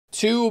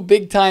2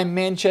 big-time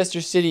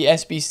Manchester City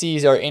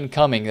SBCs are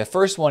incoming. The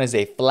first one is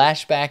a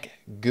Flashback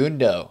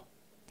Gundo.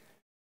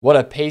 What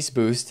a pace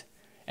boost.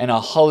 And a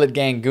Hullet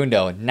Gang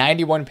Gundo.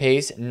 91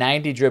 pace,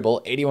 90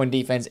 dribble, 81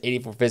 defense,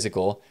 84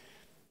 physical.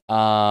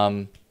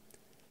 That's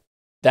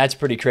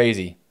pretty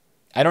crazy.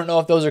 I don't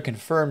know if those are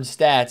confirmed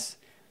stats,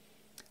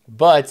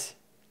 but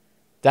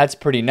that's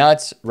pretty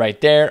nuts right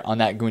there on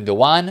that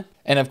Gundogan.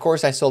 And of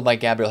course, I sold my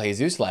Gabriel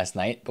Jesus last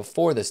night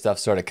before this stuff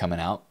started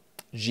coming out.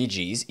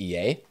 GG's,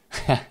 EA.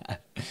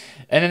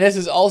 And then this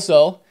is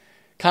also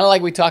kind of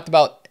like we talked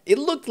about. It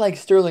looked like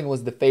Sterling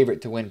was the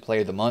favorite to win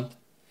Player of the Month.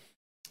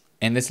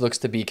 And this looks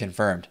to be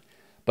confirmed.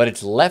 But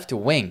it's left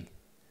wing.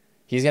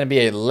 He's going to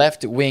be a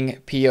left wing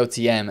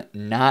POTM,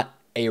 not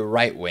a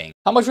right wing.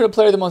 How much would a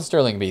Player of the Month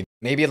Sterling be?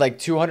 Maybe like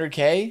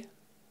 200K?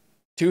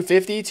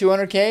 250,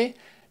 200K?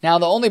 Now,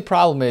 the only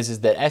problem is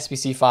that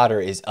SBC fodder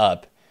is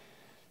up.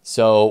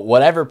 So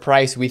whatever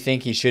price we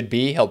think he should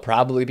be, he'll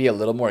probably be a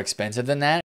little more expensive than that.